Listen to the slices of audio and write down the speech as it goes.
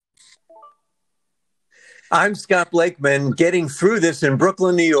I'm Scott Blakeman, getting through this in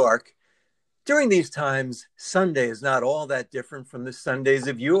Brooklyn, New York. During these times, Sunday is not all that different from the Sundays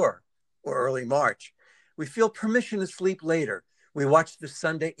of yore or early March. We feel permission to sleep later. We watch the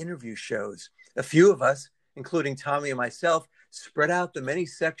Sunday interview shows. A few of us, including Tommy and myself, spread out the many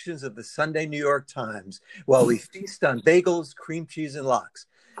sections of the Sunday New York Times while we feast on bagels, cream cheese, and lox.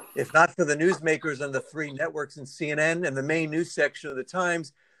 If not for the newsmakers on the three networks and CNN and the main news section of the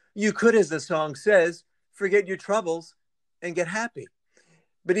Times, you could, as the song says, forget your troubles and get happy.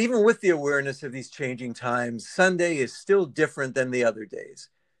 But even with the awareness of these changing times, Sunday is still different than the other days.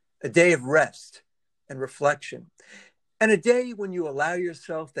 A day of rest and reflection, and a day when you allow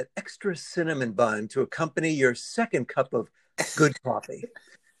yourself that extra cinnamon bun to accompany your second cup of good coffee.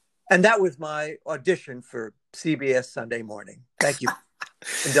 And that was my audition for CBS Sunday Morning. Thank you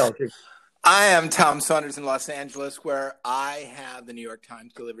for indulging. I am Tom Saunders in Los Angeles, where I have the New York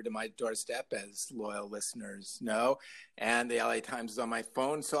Times delivered to my doorstep, as loyal listeners know, and the LA Times is on my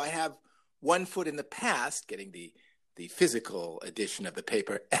phone. So I have one foot in the past, getting the physical edition of the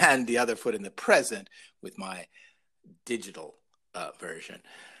paper, and the other foot in the present with my digital version,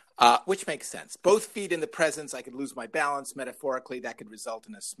 which makes sense. Both feet in the present, I could lose my balance metaphorically. That could result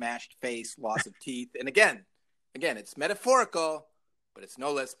in a smashed face, loss of teeth. And again, it's metaphorical, but it's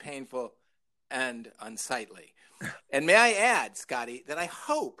no less painful and unsightly. And may I add, Scotty, that I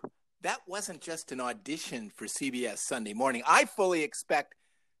hope that wasn't just an audition for CBS Sunday Morning. I fully expect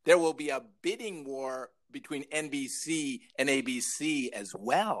there will be a bidding war between NBC and ABC as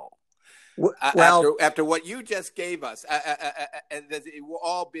well. Well, after what you just gave us, it will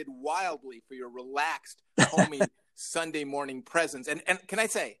all bid wildly for your relaxed, homey Sunday morning presence. And can I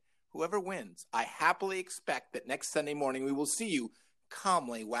say, whoever wins, I happily expect that next Sunday morning we will see you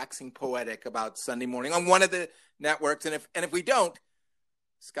calmly waxing poetic about Sunday morning on one of the networks. And if we don't,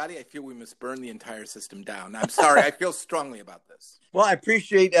 Scotty, I feel we must burn the entire system down. I'm sorry. I feel strongly about this. Well, I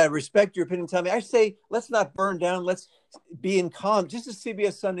appreciate, respect your opinion, Tommy. I say, let's not burn down. Let's be in calm. Just as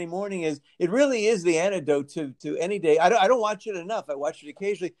CBS Sunday Morning is, it really is the antidote to any day. I don't watch it enough. I watch it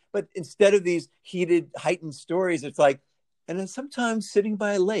occasionally, but instead of these heated, heightened stories, it's like, and then sometimes sitting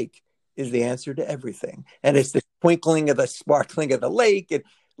by a lake is the answer to everything. And it's the twinkling of the sparkling of the lake. And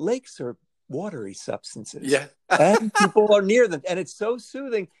lakes are watery substances. Yeah. And people are near them. And it's so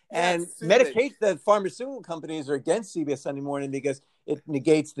soothing. Yeah, and soothing. Medicaid, the pharmaceutical companies are against CBS Sunday Morning because it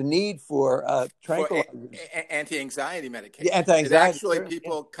negates the need for tranquilizers. Anti-anxiety medication. Yeah, anti-anxiety. It actually,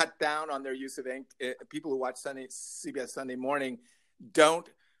 people cut down on their use of people who watch CBS Sunday Morning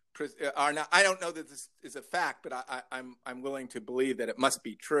are not. I don't know that this is a fact, but I'm willing to believe that it must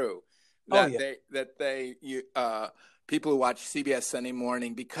be true. People who watch CBS Sunday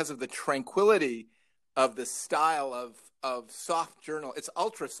Morning, because of the tranquility of the style of soft journal, it's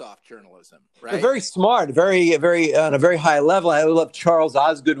ultra soft journalism, right? They're very smart, very on a very high level. I love Charles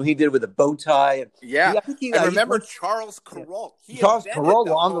Osgood when he did with a bow tie. I remember Charles Kuralt. Charles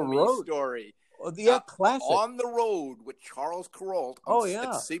Kuralt on the road story. Classic. On the road with Charles Kuralt at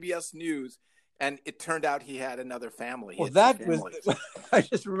CBS News. And it turned out he had another family. Well, I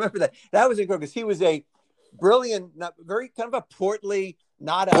just remember that. That was incredible because he was a brilliant, very kind of a portly,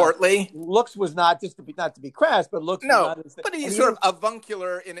 looks was not just to be, not to be crass, but looks. No, but he's sort of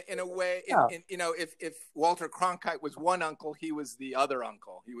avuncular in a way. Yeah. If Walter Cronkite was one uncle, he was the other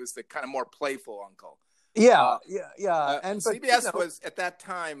uncle. He was the kind of more playful uncle. Yeah. And CBS was at that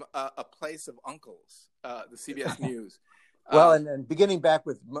time a place of uncles. The CBS News. Well, and beginning back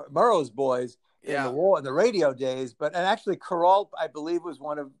with Murrow's boys. In the radio days, and actually Kuralt, I believe, was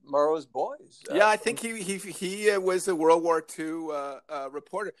one of Murrow's boys. I think he was a World War II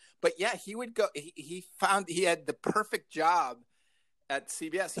reporter. But he would go. He found he had the perfect job at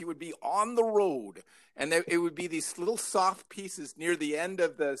CBS. He would be on the road, and it would be these little soft pieces near the end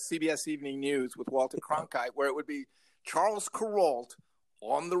of the CBS Evening News with Walter Cronkite, where it would be Charles Kuralt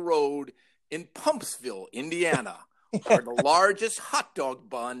on the road in Pumpsville, Indiana, where the largest hot dog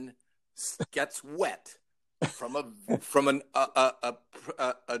bun gets wet from an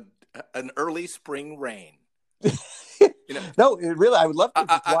early spring rain. No, really, I would love to.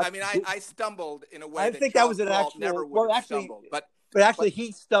 I stumbled in a way. I think that was an actual. Never would have stumbled, but actually,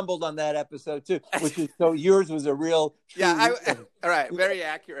 he stumbled on that episode too, which is so. Yours was a real. All right, very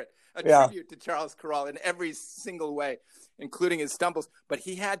accurate. A tribute to Charles Kuralt in every single way, including his stumbles. But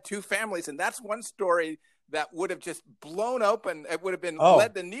he had two families, and that's one story that would have just blown open. It would have been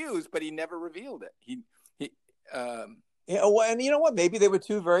led the news, but he never revealed it. And you know what? Maybe they were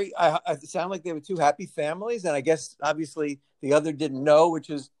two it sound like they were two happy families, and I guess obviously the other didn't know, which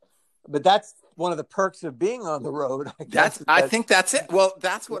is but that's one of the perks of being on the road. I think that's it. Well,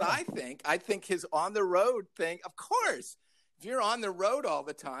 that's what I think. I think his on the road thing, of course, if you're on the road all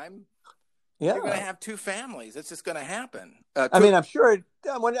the time, you're going to have two families. It's just going to happen. I mean, I'm sure. They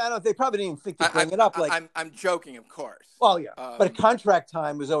probably didn't even think to bring it up. I'm joking, of course. Well, yeah, but contract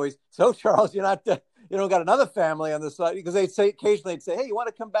time was always so. Charles, you don't got another family on the side, because occasionally they'd say, "Hey, you want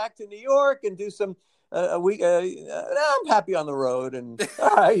to come back to New York and do some a week?" No, I'm happy on the road, and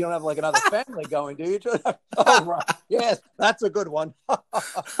all right, you don't have like another family going, do you? Oh, right. Yes, that's a good one.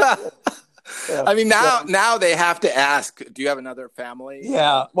 I mean, now they have to ask, do you have another family?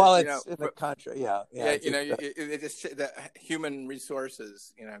 Yeah, well, it's in the contract. Yeah. It just the human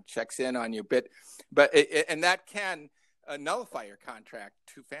resources, checks in on you, but and that can nullify your contract,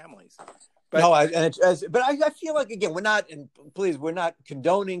 two families. But, no, I feel like, again, we're not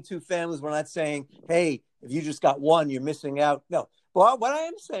condoning two families. We're not saying, hey, if you just got one, you're missing out. No, well, what I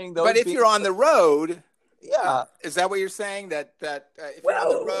am saying though, but if you're on the road. Yeah, is that what you're saying? That if you're on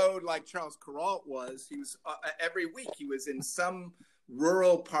the road like Charles Kuralt was, he was every week he was in some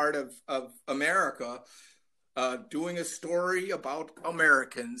rural part of America, doing a story about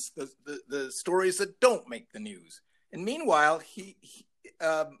Americans, the stories that don't make the news. And meanwhile, he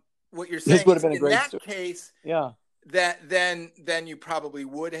what you're saying would have been in a great that story. Case, yeah, that then you probably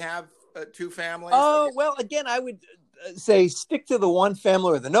would have two families. Oh, well, again, I would say stick to the one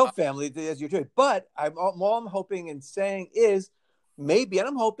family or the no family as you're doing. But all I'm hoping and saying is maybe, and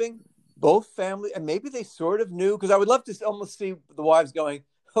I'm hoping both family, and maybe they sort of knew, because I would love to almost see the wives going,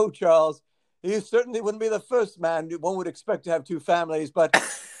 "Oh, Charles, you certainly wouldn't be the first man one would expect to have two families, but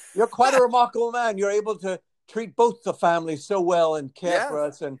you're quite a remarkable man. You're able to treat both the families so well and care for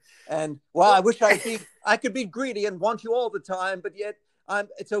us. And well, I wish I could be greedy and want you all the time, but yet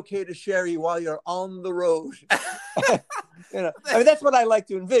it's okay to share you while you're on the road." I mean, that's what I like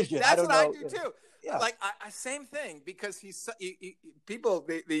to envision. That's I do too. Yeah. Like same thing, because people,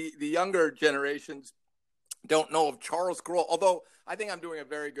 the younger generations don't know of Charles Kuralt, although I think I'm doing a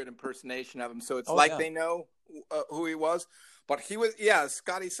very good impersonation of him. So it's they know who he was, but he was,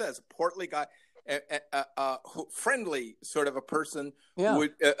 Scotty says, a portly guy, friendly sort of a person,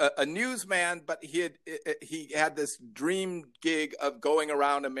 a newsman, but he had this dream gig of going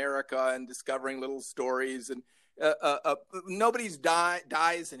around America and discovering little stories, and nobody's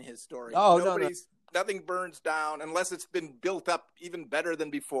dies in his story. Nothing burns down unless it's been built up even better than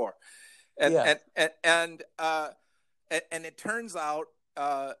before. And it turns out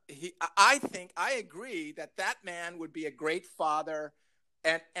I agree that man would be a great father.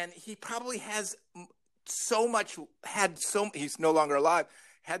 And he probably had he's no longer alive,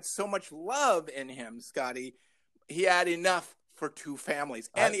 had so much love in him, Scotty. He had enough for two families,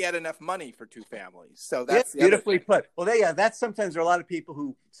 and he had enough money for two families. So that's beautifully put. Well, that's sometimes there are a lot of people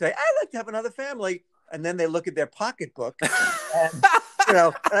who say, "I'd like to have another family," and then they look at their pocketbook, and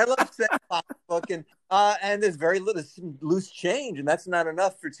and I love that pocketbook, and there's very little loose change, and that's not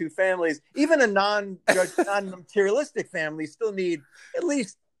enough for two families. Even a non-materialistic family still need at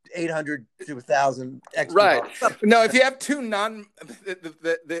least 800 to 1,000 extra. Right. No, if you have two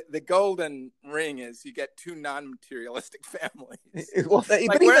the golden ring is you get two non-materialistic families. Well, but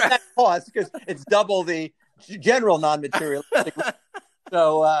even that cost, because it's double the general non-materialistic.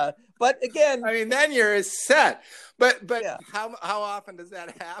 So, but again, I mean, then you're set. But how often does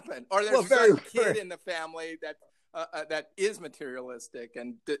that happen? Or there's some kid in the family that is materialistic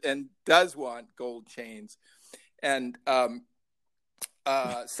and does want gold chains, and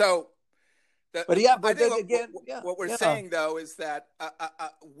so. What we're saying though is that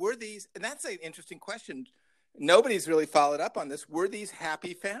were these, and that's an interesting question. Nobody's really followed up on this. Were these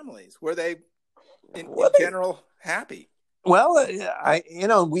happy families? Were they in general happy? Well,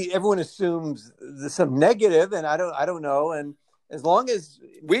 everyone assumes there's some negative, and I don't know. And as long as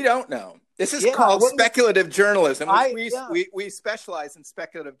we don't know, this is called speculative journalism. We specialize in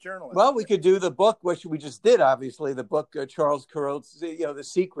speculative journalism. Well, we could do the book, which we just did. Obviously, the book Charles Kuralt's, The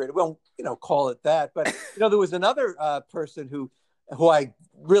Secret. We won't call it that, but there was another person who I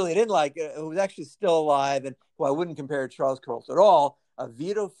really didn't like, who was actually still alive, and who I wouldn't compare to Charles Kuralt at all.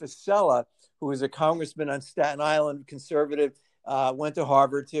 Vito Fossella, who was a congressman on Staten Island, conservative, went to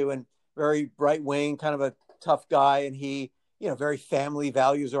Harvard too, and very right wing, kind of a tough guy, and he, very family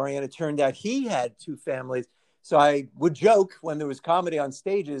values oriented. Turned out he had two families. So I would joke when there was comedy on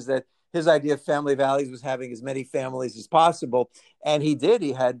stages that his idea of family values was having as many families as possible, and he did.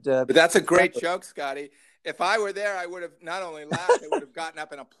 He had. But that's a great joke, Scotty. if I were there, I would have not only laughed, I would have gotten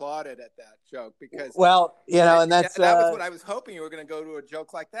up and applauded at that joke because, well, and that's that was what I was hoping you were going to go to a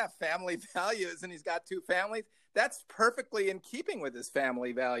joke like that. Family values, and he's got 2 families. That's perfectly in keeping with his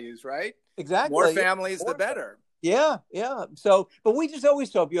family values, right? Exactly. More families, the better. Yeah. So, but we just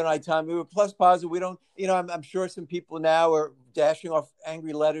always hope you and I, Tom, we were plus positive. We don't, I'm sure some people now are dashing off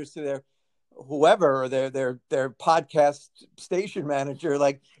angry letters to their whoever or their podcast station manager,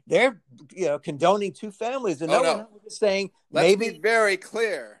 like they're condoning 2 families, and no. We're just saying Let's be very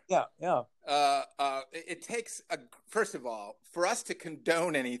clear. Yeah. It takes first of all, for us to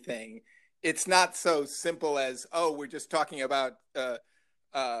condone anything, it's not so simple as we're just talking about.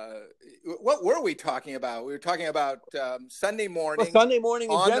 What were we talking about? We were talking about Sunday morning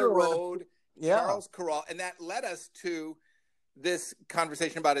on the road, Charles Kuralt, and that led us to this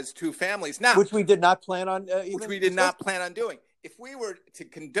conversation about his 2 families. Now, which we did not plan on. Doing. If we were to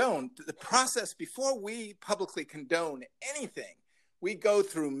condone the process before we publicly condone anything, we go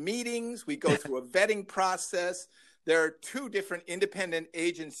through meetings, we go through a vetting process. There are 2 different independent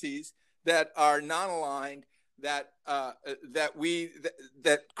agencies that are non-aligned that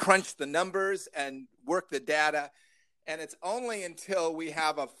crunch the numbers and work the data, and it's only until we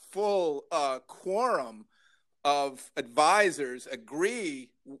have a full quorum of advisors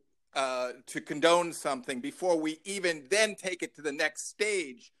agree to condone something before we even then take it to the next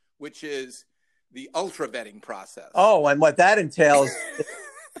stage, which is the ultra vetting process. Oh, and what that entails.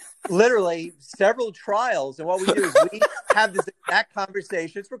 Literally several trials, and what we do is we have this exact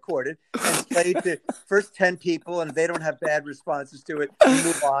conversation. It's recorded and played to first 10 people, and if they don't have bad responses to it, we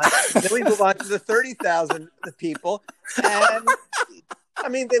move on. Then we move on to the 30,000 people, and I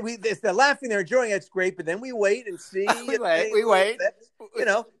mean, they're laughing, they're enjoying it. It's great, but then we wait and see. We wait.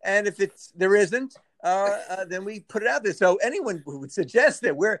 And if there isn't, then we put it out there. So anyone who would suggest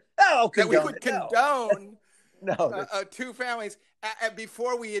that we would condone. No, 2 families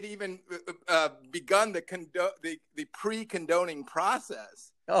before we had even begun the pre-condoning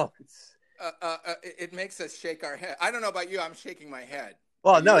process. It makes us shake our head. I don't know about you. I'm shaking my head.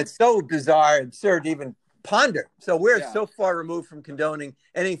 Well, no, it's so bizarre, absurd to even ponder. So we're so far removed from condoning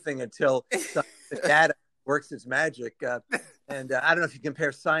anything until the data works its magic. And I don't know if you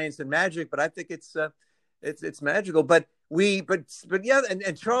compare science and magic, but I think it's magical. But yeah,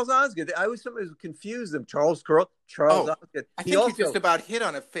 and Charles Osgood, I was somebody who confused them. Charles Osgood. I think you just about hit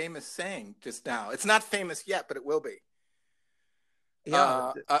on a famous saying just now. It's not famous yet, but it will be.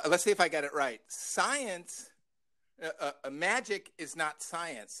 Yeah. Let's see if I get it right. Science, magic is not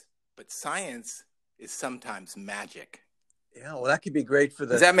science, but science is sometimes magic. Yeah, well, that could be great for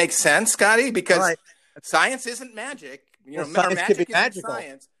the. Does that make sense, Scotty? Because science isn't magic. Science could be magical.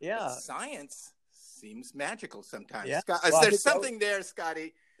 Science. Yeah, science seems magical sometimes. Yeah. There's something there,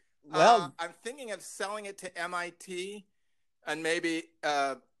 Scotty. Well, I'm thinking of selling it to MIT, and maybe.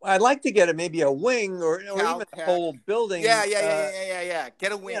 I'd like to get maybe a wing or even a whole building. Yeah.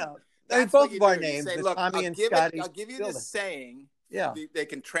 Get a wing. I mean, both of our names, Tommy and Scotty. I'll give you this saying. Yeah. They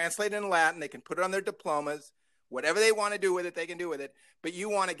can translate it in Latin. They can put it on their diplomas. Whatever they want to do with it, they can do with it. But you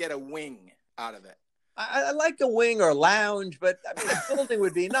want to get a wing out of it. I like a wing or a lounge, but I mean, a building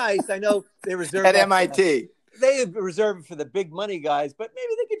would be nice. I know they reserve at MIT. They reserve it for the big money guys, but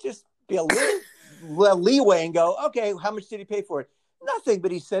maybe they could just be a little leeway and go, okay, how much did he pay for it? Nothing,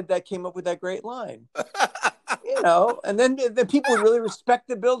 but he said that came up with that great line. And then people would really respect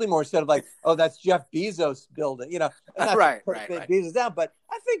the building more instead of like, oh, that's Jeff Bezos' building. Right. Bezos down, but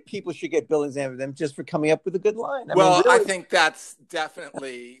I think people should get buildings named for them just for coming up with a good line. I think that's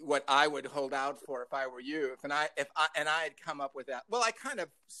definitely what I would hold out for if I were you. If I had come up with that. Well, I kind of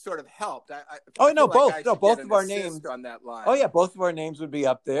sort of helped. Both of our names on that line. Oh yeah, both of our names would be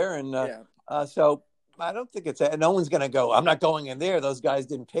up there, and so. I don't think no one's going to go, I'm not going in there. Those guys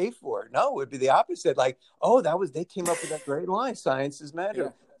didn't pay for it. No, it would be the opposite. Like, they came up with that great line. Science is magic.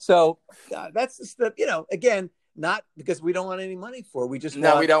 Yeah. So that's just again, not because we don't want any money for it. We just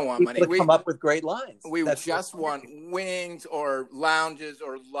we don't want money. We come up with great lines. We just want wings or lounges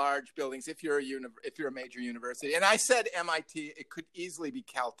or large buildings. If you're a major university, and I said MIT, it could easily be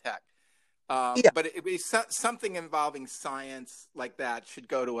Caltech. But it'd be something involving science like that should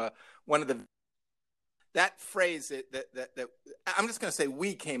go to one of the. That phrase that I'm just going to say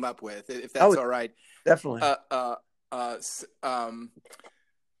we came up with, if that's all right. Definitely.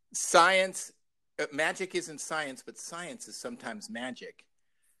 Science, magic isn't science, but science is sometimes magic.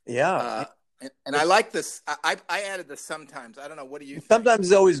 Yeah. And I like this. I added the sometimes. I don't know. What do you think? Sometimes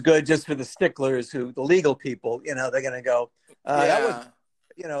it's always good just for the sticklers, the legal people, they're going to go, that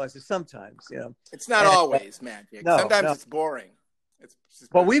was, it's sometimes, It's not always magic. No, sometimes it's boring. It's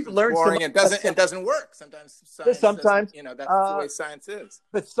just Well, we've learned some. boring. It doesn't work. Sometimes science Sometimes, doesn't, that's the way science is.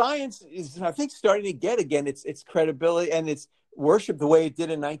 but science is, I think, starting to get again its credibility and its worship the way it did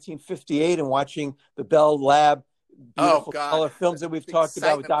in 1958, and watching the Bell Lab beautiful color films that we've talked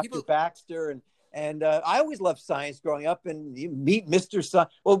about with Dr. Baxter. And I always loved science growing up, and you meet Mr.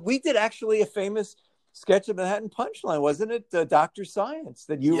 Science. Well, we did actually a famous sketch of Manhattan Punchline, wasn't it? Dr. Science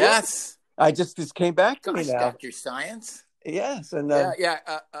that you wrote. I just came back to me now. Dr. Science. Yes, and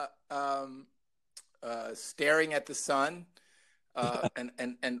staring at the sun,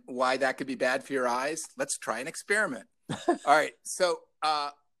 and why that could be bad for your eyes. Let's try an experiment. All right, so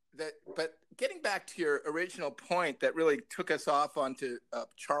but getting back to your original point that really took us off onto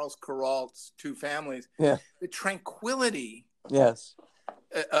Charles Kuralt's Two Families, the tranquility,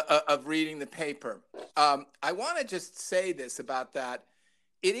 of reading the paper. I want to just say this about that.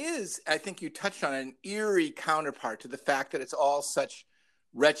 It is, I think you touched on an eerie counterpart to the fact that it's all such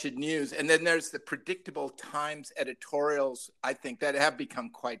wretched news. And then there's the predictable Times editorials, I think, that have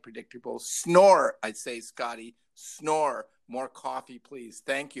become quite predictable. Snore, I'd say, Scotty, snore. More coffee, please.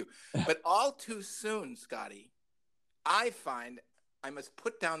 Thank you. But all too soon, Scotty, I find I must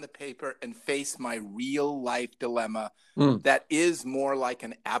put down the paper and face my real life dilemma that is more like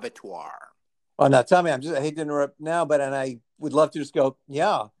an abattoir. Oh, now tell me, I hate to interrupt now, and I would love to just go,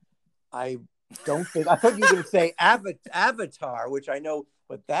 I don't think, I thought you were going to say Avatar, which I know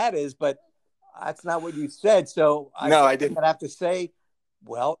what that is, but that's not what you said. So I didn't. I'd have to say,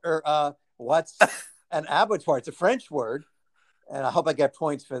 what's an abattoir? It's a French word, and I hope I get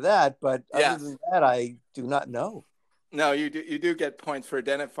points for that. But other than that, I do not know. No, you do get points for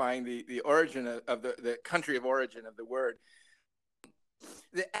identifying the origin of the country of origin of the word.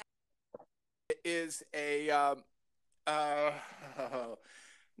 The is a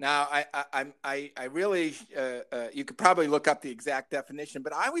now I really you could probably look up the exact definition,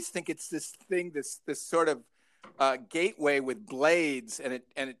 but I always think it's this sort of gateway with blades, and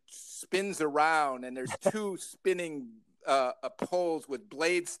it spins around, and there's two spinning poles with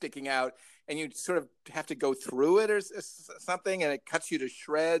blades sticking out, and you sort of have to go through it or something, and it cuts you to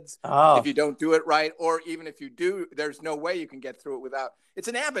shreds if you don't do it right, or even if you do, there's no way you can get through it without. It's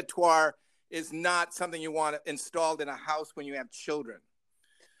an abattoir is not something you want installed in a house when you have children.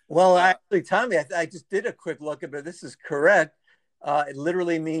 Well, actually, Tommy, I just did a quick look at it. This is correct. It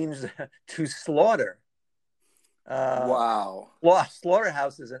literally means to slaughter. Wow.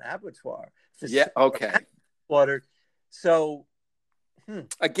 Slaughterhouse is an abattoir. Okay. Slaughtered. So,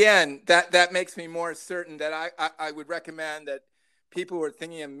 again, that makes me more certain that I would recommend that people who are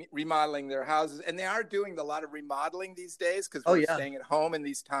thinking of remodeling their houses, and they are doing a lot of remodeling these days because we're staying at home in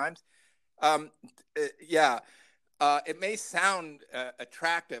these times. It may sound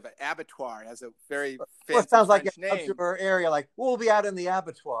attractive. Abattoir has a very fancy it sounds French like name. An outdoor area. Like, we'll be out in the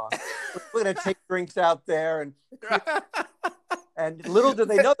abattoir. We're going to take drinks out there, and little do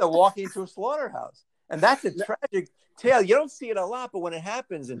they know they're walking into a slaughterhouse. And that's a tragic tale. You don't see it a lot, but when it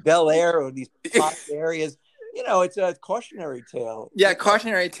happens in Bel Air or these posh areas, it's a cautionary tale. Yeah,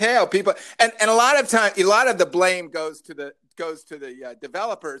 cautionary tale. People, and a lot of the blame goes to the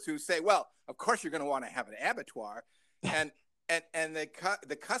developers who say, well, of course you're going to want to have an abattoir, and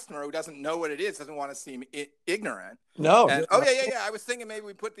the customer who doesn't know what it is doesn't want to seem ignorant. No. And, I was thinking maybe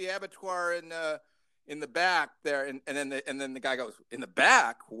we put the abattoir in the back there, and then the guy goes, in the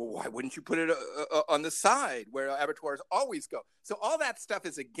back? Well, why wouldn't you put it on the side where abattoirs always go? So all that stuff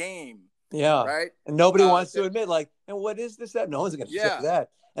is a game. Yeah. Right. And nobody wants to admit, and what is this? That no one's going to say that.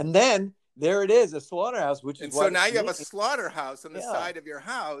 And then there it is, a slaughterhouse, which is. And so now you have a slaughterhouse on the side of your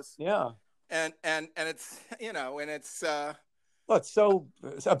house. Yeah. And it's and it's. Well, it's so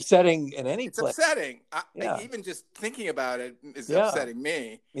upsetting in any place. It's upsetting. Even just thinking about it is upsetting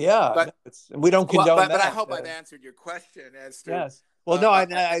me. Yeah. But we don't condone that. But I hope I've answered your question as to. Yes. Well, no, I'm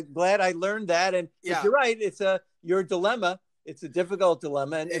glad I learned that, and you're right. It's your dilemma. It's a difficult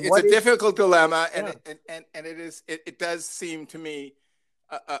dilemma, and it's a difficult dilemma, and it is. It does seem to me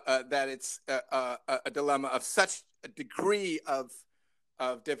that it's a dilemma of such a degree of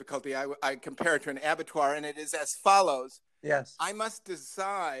difficulty. I compare it to an abattoir, and it is as follows. Yes. I must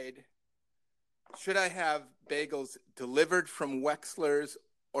decide: should I have bagels delivered from Wexler's,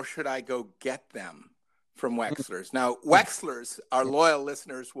 or should I go get them from Wexler's? Now, Wexler's, our loyal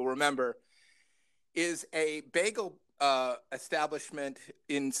listeners will remember, is a bagel establishment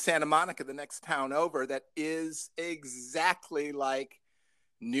in Santa Monica, the next town over, that is exactly like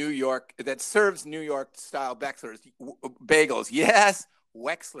New York, that serves New York style bagels. Yes,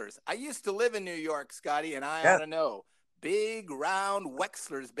 Wexler's. I used to live in New York, Scotty, and I ought to know. big, round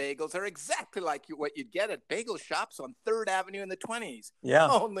Wexler's bagels are exactly like what you'd get at bagel shops on 3rd Avenue in the 20s. Yeah.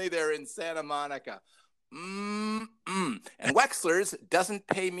 Only they're in Santa Monica. And Wexler's doesn't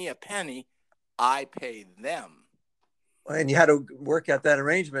pay me a penny. I pay them. And you had to work out that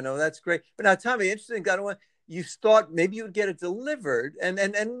arrangement. Oh, that's great. But now, Tommy, interesting. You thought maybe you would get it delivered, and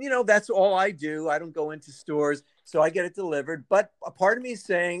that's all I do. I don't go into stores, so I get it delivered. But a part of me is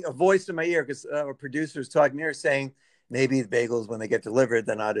saying, a voice in my ear, because a producer is talking here, saying maybe the bagels when they get delivered,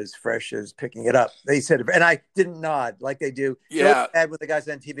 they're not as fresh as picking it up. They said, and I didn't nod like they do. Yeah. So when the guys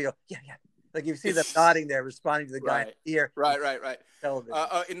on TV go, yeah. Like you see them nodding there, responding to the guy in the ear. Right. Television.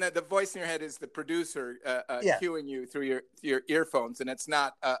 In the voice in your head is the producer cueing you through your earphones, and it's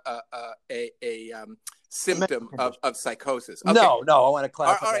not a symptom of psychosis. Okay. No, I want to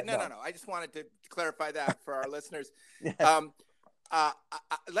clarify. All right, no. I just wanted to clarify that for our listeners.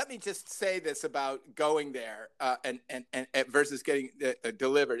 Let me just say this about going there and versus getting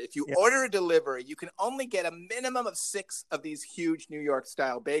delivered. If you order a delivery, you can only get a minimum of 6 of these huge New York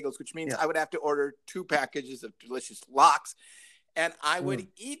style bagels, which means I would have to order 2 packages of delicious lox, and I would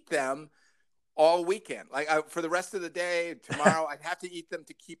eat them all weekend. Like for the rest of the day, tomorrow, I'd have to eat them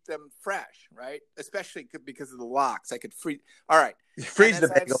to keep them fresh, right? Especially because of the lox. I could freeze. All right. Freeze the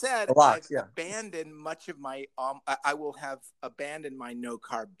bagel. I've said, the lox, I've abandoned much of my, I will have abandoned my no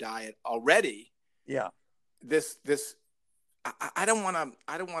carb diet already. Yeah. I don't want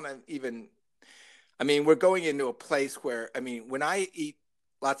to even, I mean, we're going into a place where, I mean, when I eat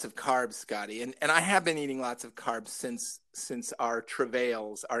lots of carbs, Scotty, and I have been eating lots of carbs since our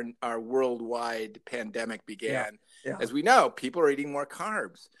travails, our worldwide pandemic began. Yeah. As we know, people are eating more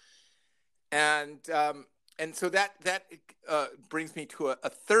carbs, and so that brings me to a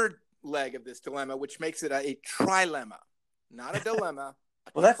third leg of this dilemma, which makes it a trilemma, not a dilemma,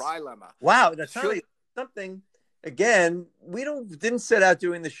 trilemma. Wow, that's really something. Again, we didn't set out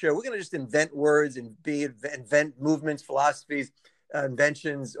doing the show. We're going to just invent words and invent movements, philosophies,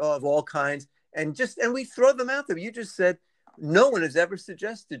 inventions of all kinds, and we throw them out there. You just said no one has ever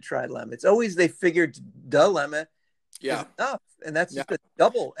suggested trilemma. It's always they figured dilemma is enough, and that's just a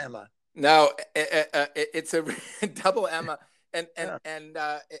double Emma. No, it's a double Emma, and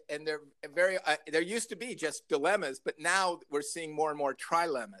they're very. There used to be just dilemmas, but now we're seeing more and more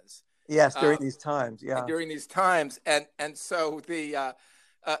trilemmas. Yes, during these times. Yeah, during these times, and so the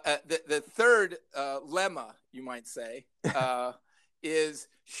third lemma, you might say, is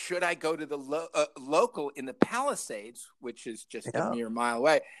should I go to the local in the Palisades, which is just a mere mile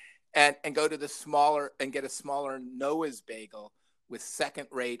away, and go to the smaller and get a smaller Noah's bagel with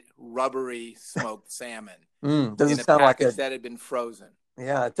second-rate rubbery smoked salmon doesn't sound like that had been frozen.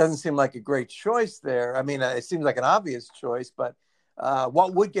 Yeah, it doesn't seem like a great choice there. I mean, it seems like an obvious choice, but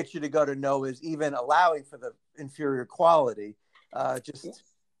what would get you to go to Noah's, even allowing for the inferior quality? I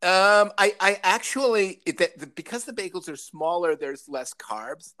actually, because the bagels are smaller, there's less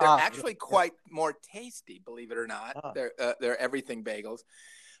carbs. They're actually quite more tasty, believe it or not. They're everything bagels.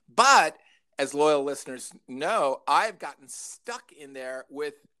 But as loyal listeners know, I've gotten stuck in there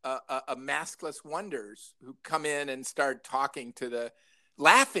with a maskless wonders who come in and start talking to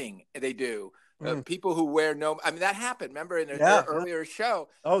laughing. They do. People who wear I mean, that happened. Remember in an earlier show?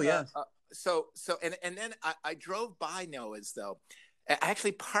 Oh, yes. And then I drove by Noah's, though. I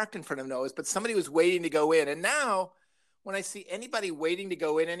actually parked in front of Noah's, but somebody was waiting to go in. And now when I see anybody waiting to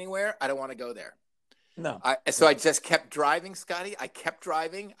go in anywhere, I don't want to go there. No. So I just kept driving, Scotty. I kept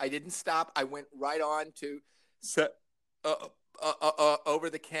driving. I didn't stop. I went right on to over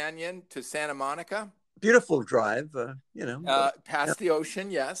the canyon to Santa Monica. Beautiful drive, past the ocean,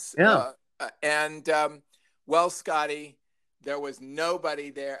 yes. Yeah. Well, Scotty, there was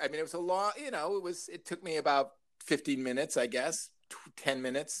nobody there. I mean, it was a long, it took me about 15 minutes, I guess, 10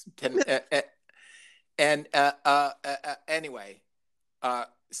 minutes. Anyway,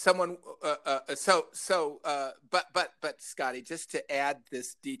 someone, but Scotty, just to add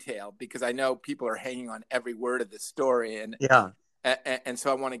this detail, because I know people are hanging on every word of this story, and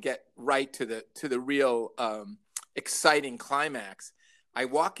so I want to get right to the real exciting climax. I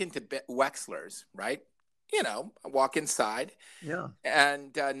walk into Wexler's, right? I walk inside,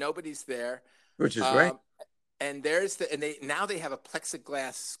 and nobody's there, which is great. And they have a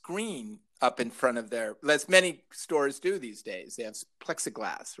plexiglass screen up in front of as many stores do these days. They have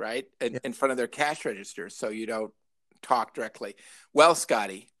plexiglass, right, in front of their cash registers, so you don't talk directly. Well,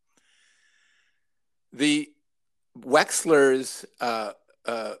 Scotty, the Wexler's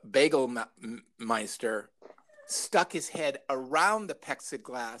bagel meister stuck his head around the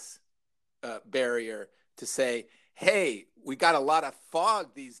plexiglass barrier to say, "Hey, we got a lot of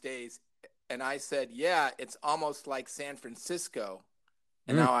fog these days And I said, yeah, it's almost like San Francisco.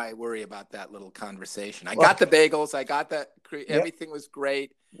 And now I worry about that little conversation. I got the bagels. I got that. Everything was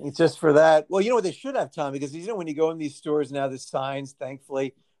great. It's just for that. Well, you know what they should have, Tom, because when you go in these stores now, the signs,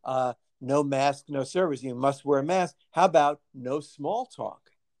 thankfully, no mask, no service. You must wear a mask. How about no small talk?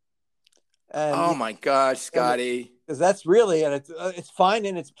 And, oh my gosh, Scotty! Because that's really, and it's fine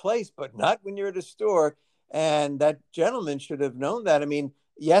in its place, but not when you're at a store. And that gentleman should have known that. I mean,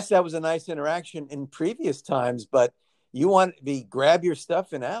 yes, that was a nice interaction in previous times, but you want to grab your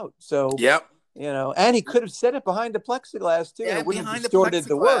stuff and out. So, yep. And he could have said it behind the plexiglass too. Yeah, and it wouldn't behind have distorted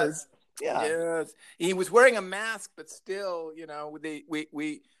the words. Yeah. Yes. He was wearing a mask, but still,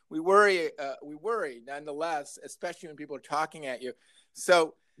 we worry nonetheless, especially when people are talking at you.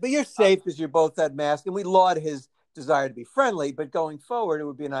 So, but you're safe because you're both that mask, and we laud his desire to be friendly. But going forward, it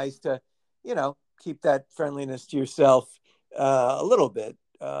would be nice to, keep that friendliness to yourself a little bit.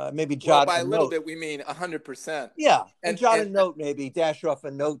 Maybe jot by a little note. bit we mean 100%. Yeah, and jot a note, maybe dash off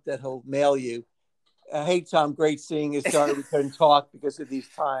a note that he'll mail you. Hey Tom, great seeing you. Sorry we couldn't talk because of these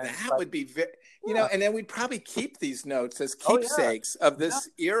times. That would be very, and then we'd probably keep these notes as keepsakes of this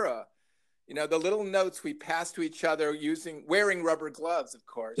era. The little notes we pass to each other wearing rubber gloves, of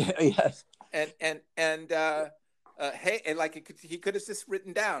course. Yes. And hey, and he could have just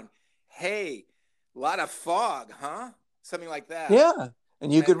written down, hey, a lot of fog, huh? Something like that. Yeah.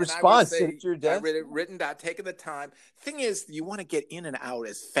 And you could respond, sit at your desk. Written down, taking the time. Thing is, you want to get in and out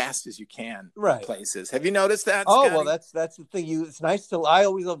as fast as you can. Right. Places. Have you noticed that? Oh, Scotty? well, that's the thing. It's nice to. I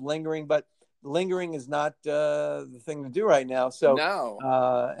always love lingering, but lingering is not the thing to do right now. So no.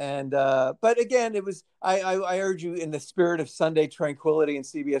 But again, it was. I urge you, in the spirit of Sunday tranquility and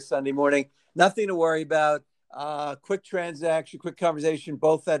CBS Sunday Morning, nothing to worry about. Quick transaction, quick conversation.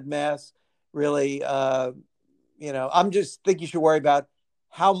 Both had masks. Really, I'm just think you should worry about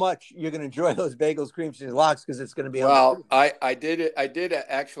how much you're going to enjoy those bagels, cream cheese, lox, because it's going to be. Well, I did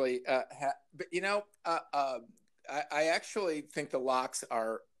actually, but I actually think the lox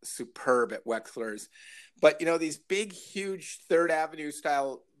are superb at Wexler's, but these big, huge Third Avenue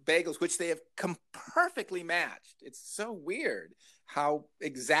style bagels, which they have come perfectly matched. It's so weird how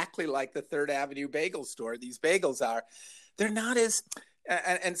exactly like the Third Avenue bagel store these bagels are. They're not as,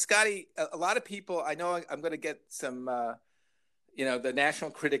 and Scotty, a lot of people, I know I'm going to get some. The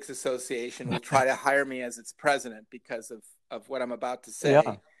National Critics Association will try to hire me as its president because of what I'm about to say.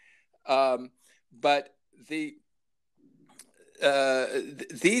 Yeah. But these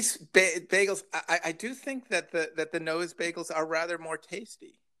bagels, I do think that the Noah's bagels are rather more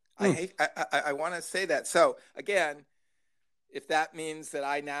tasty. I want to say that. So again, if that means that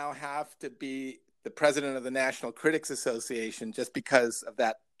I now have to be the president of the National Critics Association just because of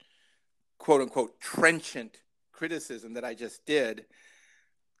that quote unquote trenchant criticism that I just did,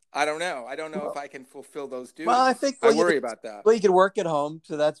 I don't know. I don't know if I can fulfill those duties. Well, I think I worry about that. Well, you can work at home,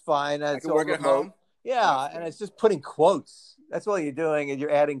 so that's fine. I can work at home. Yeah, and it's just putting quotes. That's all you're doing, and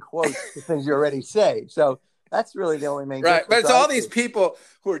you're adding quotes to things you already say. So that's really the only main right. But it's all these people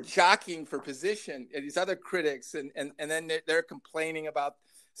who are jockeying for position, and these other critics, and then they're complaining about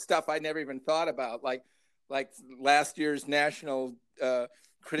stuff I never even thought about, like last year's National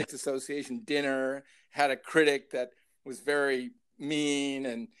Critics Association dinner had a critic that was very mean,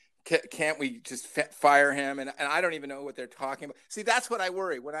 and can't we just fire him? And I don't even know what they're talking about. See, that's what I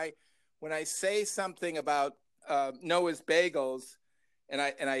worry when I say something about Noah's Bagels, and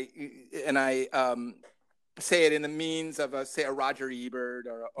I say it in the means of a Roger Ebert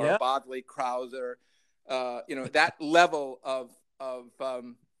or a Bosley Crowther, that level of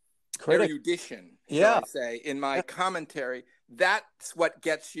erudition, I say, in my commentary. That's what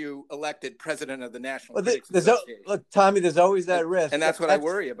gets you elected president of the National Critics Association. Look, Tommy, there's always that risk. And that's what I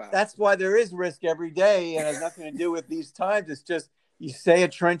worry about. That's why there is risk every day, and it has nothing to do with these times. It's just you say a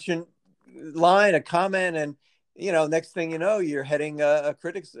trenchant line, a comment, and, next thing you know, you're heading a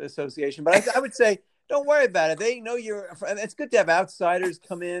critics association. But I would say, don't worry about it. They know it's good to have outsiders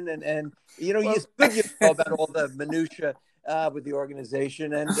come in and it's good you know about all the minutia with the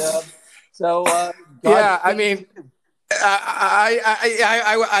organization. And so I mean,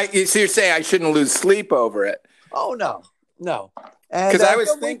 so you're saying I shouldn't lose sleep over it? Oh no, because I was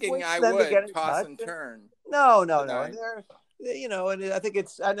thinking I would toss and turn. No. And I think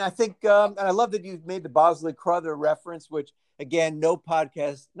and I love that you made the Bosley Crowther reference, which again, no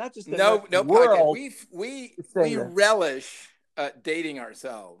podcast, not just no podcast. We relish dating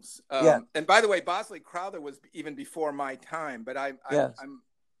ourselves. And by the way, Bosley Crowther was even before my time, but I'm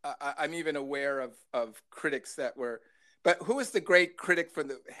even aware of critics that were. But who was the great critic for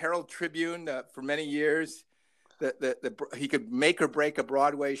the Herald Tribune for many years? he could make or break a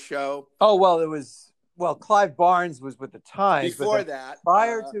Broadway show. Oh, well, Clive Barnes was with the Times. Before that,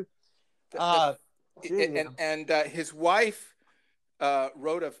 prior to, his wife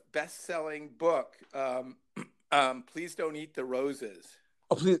wrote a best-selling book, Please Don't Eat the Roses.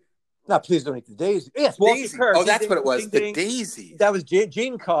 Oh, please don't eat the daisy. Yes, Walter Daisy. Kerr. Oh, that's what it was. The Daisy. That was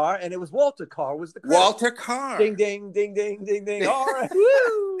Gene Carr, and it was Walter Carr was the critic. Walter Carr. Ding, ding, ding, ding, ding, ding. All right,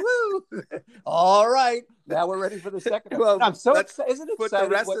 woo, woo. All right, now we're ready for the second. Well, I'm so excited. Isn't it put exciting?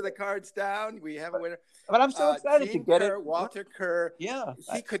 the rest of the cards down. We have a winner. But I'm so excited to get it. Walter Kerr. Yeah,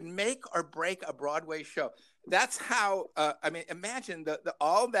 he could make or break a Broadway show. That's how. Imagine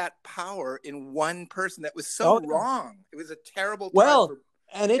all that power in one person. That was so wrong. It was a terrible.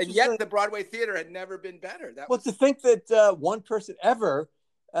 And yet the Broadway theater had never been better. To think that one person ever,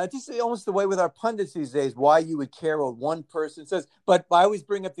 just almost the way with our pundits these days, why you would care what one person says. But I always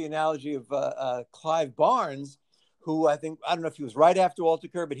bring up the analogy of Clive Barnes, who I don't know if he was right after Walter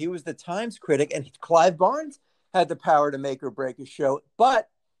Kerr, but he was the Times critic, and Clive Barnes had the power to make or break a show. But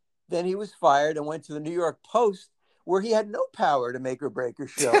then he was fired and went to the New York Post, where he had no power to make or break a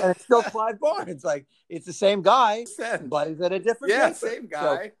show. And it's still Clive Barnes. Like, it's the same guy, but he's at a different paper. Same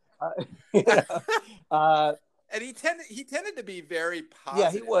guy. So, and he tended to be very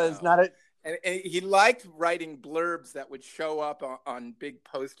positive. Yeah, he was not a... And he liked writing blurbs that would show up on big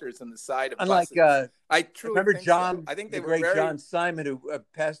posters on the side of buses. I truly remember John, so. I think the great John Simon, who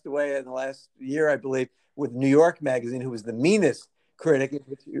passed away in the last year, I believe, with New York Magazine, who was the meanest critic.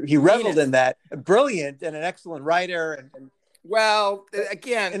 He reveled in that. Brilliant and an excellent writer. Well,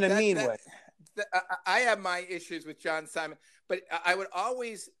 again, in a mean way. I have my issues with John Simon, but I would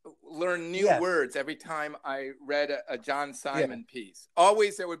always learn new words every time I read a John Simon piece.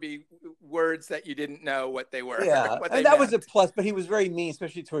 Always there would be words that you didn't know what they were. Yeah, and that was a plus, but he was very mean,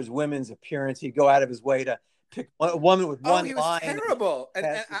 especially towards women's appearance. He'd go out of his way to pick a woman with one line. He was terrible.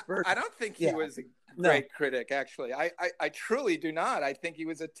 And I don't think he was a great critic, actually. I truly do not. I think he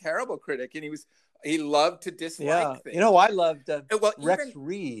was a terrible critic, and he loved to dislike things. I loved Rex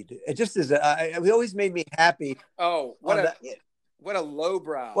Reed. It just is. He always made me happy. Oh, what a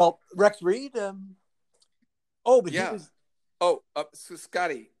lowbrow. Well, Rex Reed. He was. So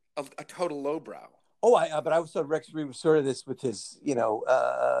Scotty, a total lowbrow. But I always thought Rex Reed was sort of this with his,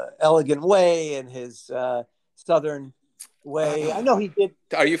 elegant way and his Southern way. I know he did.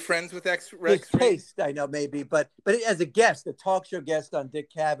 Are you friends with Rex Reed? Taste, I know, maybe, but as a guest, a talk show guest on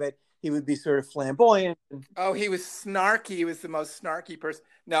Dick Cavett, he would be sort of flamboyant. He was snarky. He was the most snarky person.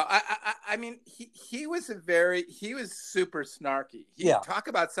 No, I mean, he was he was super snarky. Talk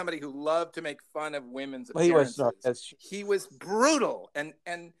about somebody who loved to make fun of women's appearances. He was snarky. He was brutal and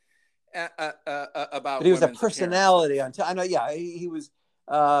about. But he was a personality on. I know. Yeah, he was.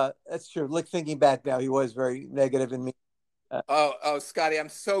 That's true. Like, thinking back now, he was very negative and mean. Scotty, I'm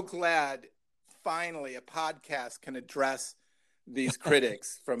so glad finally a podcast can address these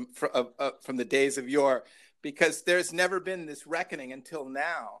critics from the days of yore, because there's never been this reckoning until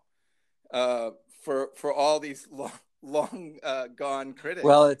now for all these long gone critics.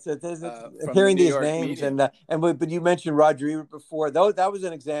 Well, it's hearing these names media. But you mentioned Roger Ebert before. Though that was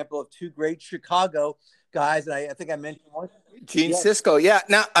an example of two great Chicago guys, and I think I mentioned one. Gene Siskel, yeah.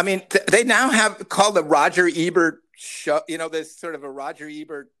 Now, I mean, they now have called the Roger Ebert show. There's sort of a Roger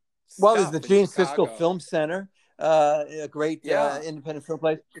Ebert. Well, there's the Gene Siskel Film Center. A great independent film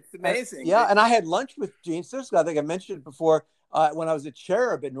place. It's amazing. And I had lunch with Gene Siskel. I think I mentioned it before when I was a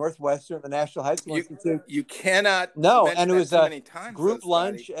cherub at Northwestern, the National High School Institute. You cannot. No, and it was a group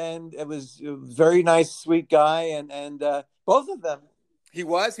lunch, and it was a very nice, sweet guy, and both of them. He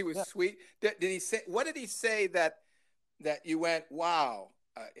was sweet. Did he say? What did he say that you went, wow?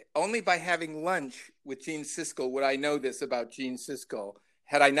 Only by having lunch with Gene Siskel would I know this about Gene Siskel.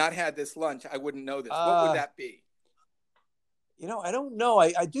 Had I not had this lunch, I wouldn't know this. What would that be? I don't know.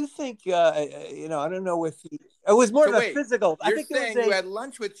 I do think, I don't know if it was more of a physical. You're saying you had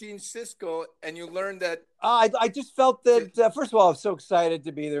lunch with Gene Siskel and you learned that. I just felt that, first of all, I was so excited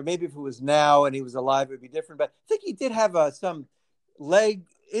to be there. Maybe if it was now and he was alive, it would be different. But I think he did have some leg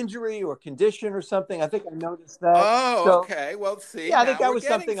injury or condition or something. I think I noticed that. Oh, okay. Well, see. Yeah, I think that was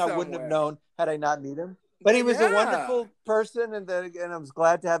something I wouldn't have known had I not met him. But he was a wonderful person, and I was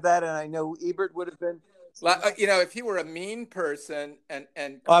glad to have that. And I know Ebert would have been. If he were a mean person and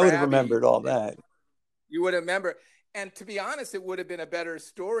crabby, I would have remembered all that. You would remember. And to be honest, it would have been a better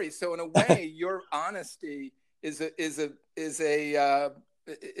story. So in a way, your honesty is an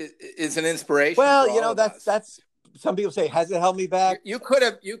inspiration. Well, that's some people say, has it held me back? You could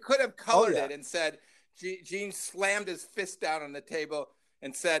have colored it and said, Gene slammed his fist down on the table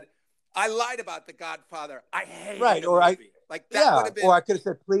and said, I lied about The Godfather. I hated Right. the Or movie. Like that would have or been I could have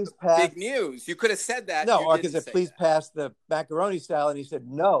said, please pass. big news. You could have said that. No, You or I could didn't have said, say please that. pass the macaroni salad. And he said,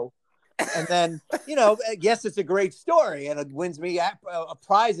 no. And then, yes, it's a great story and it wins me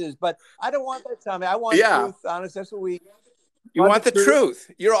prizes, but I don't want that, Tommy. I want truth, honest. That's what we You want the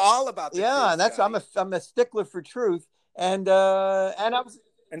truth. You're all about the truth. Yeah, and that's Scotty. I'm a stickler for truth. And I was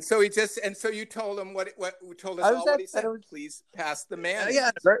And so you told him what told us all what he said. Please pass the mayonnaise.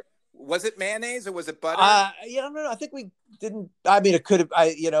 Was it mayonnaise or was it butter? No. I think we didn't. I mean, it could have.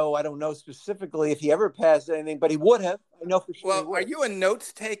 I don't know specifically if he ever passed anything, but he would have. I know for sure. Well, are you a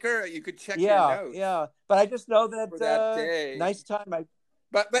notes taker? You could check your notes. Yeah. But I just know that for that day. Nice time.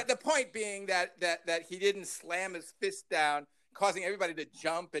 But the point being that he didn't slam his fist down, causing everybody to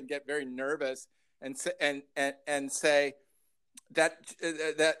jump and get very nervous, and say that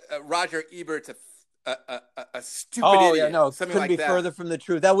Roger Ebert's a stupid idiot. No, couldn't be further from the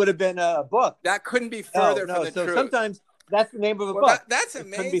truth. That would have been a book. That couldn't be further from the truth. Sometimes that's the name of a book. That's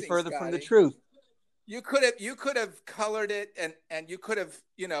amazing. Couldn't be further Scotty. from the truth. You could have colored it and you could have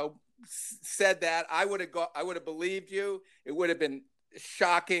said that. I would have believed you. It would have been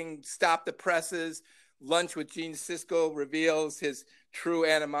shocking. Stop the presses. Lunch with Gene Siskel reveals his true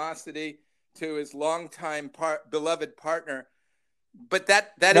animosity to his longtime beloved partner. But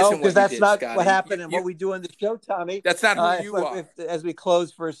that isn't what that's did, not Scotty. what happened and what we do on the show, Tommy. That's not who you are. As we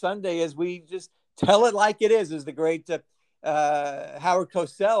close for Sunday, as we just tell it like it is the great Howard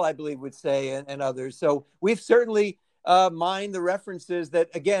Cosell, I believe, would say, and others. So we've certainly mined the references that,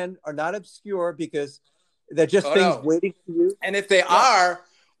 again, are not obscure because they're just things waiting for you. And if they are,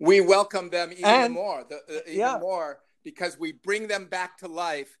 we welcome them even more. More because we bring them back to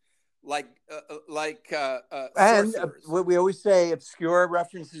life. And what we always say, obscure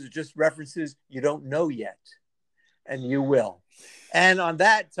references are just references you don't know yet, and you will. And on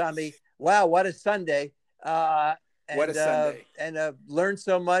that, Tommy, wow, what a Sunday! What a Sunday! And learned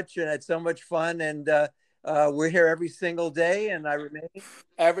so much and had so much fun. And we're here every single day, and I remain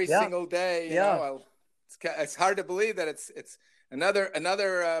every single day. It's hard to believe that it's another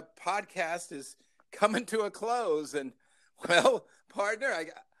podcast is coming to a close, and well, partner,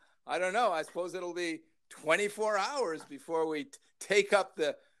 I don't know. I suppose it'll be 24 hours before we take up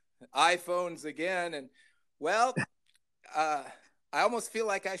the iPhones again. And well, I almost feel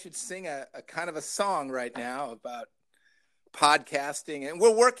like I should sing a kind of a song right now about podcasting. And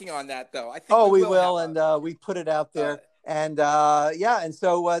we're working on that, though. I think we will. And we put it out there. And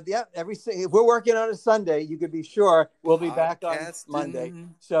so we're working on a Sunday. You could be sure we'll be back on Monday.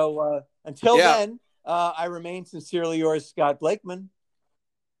 So until then, I remain sincerely yours, Scott Blakeman.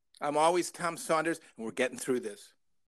 I'm always Tom Saunders, and we're getting through this.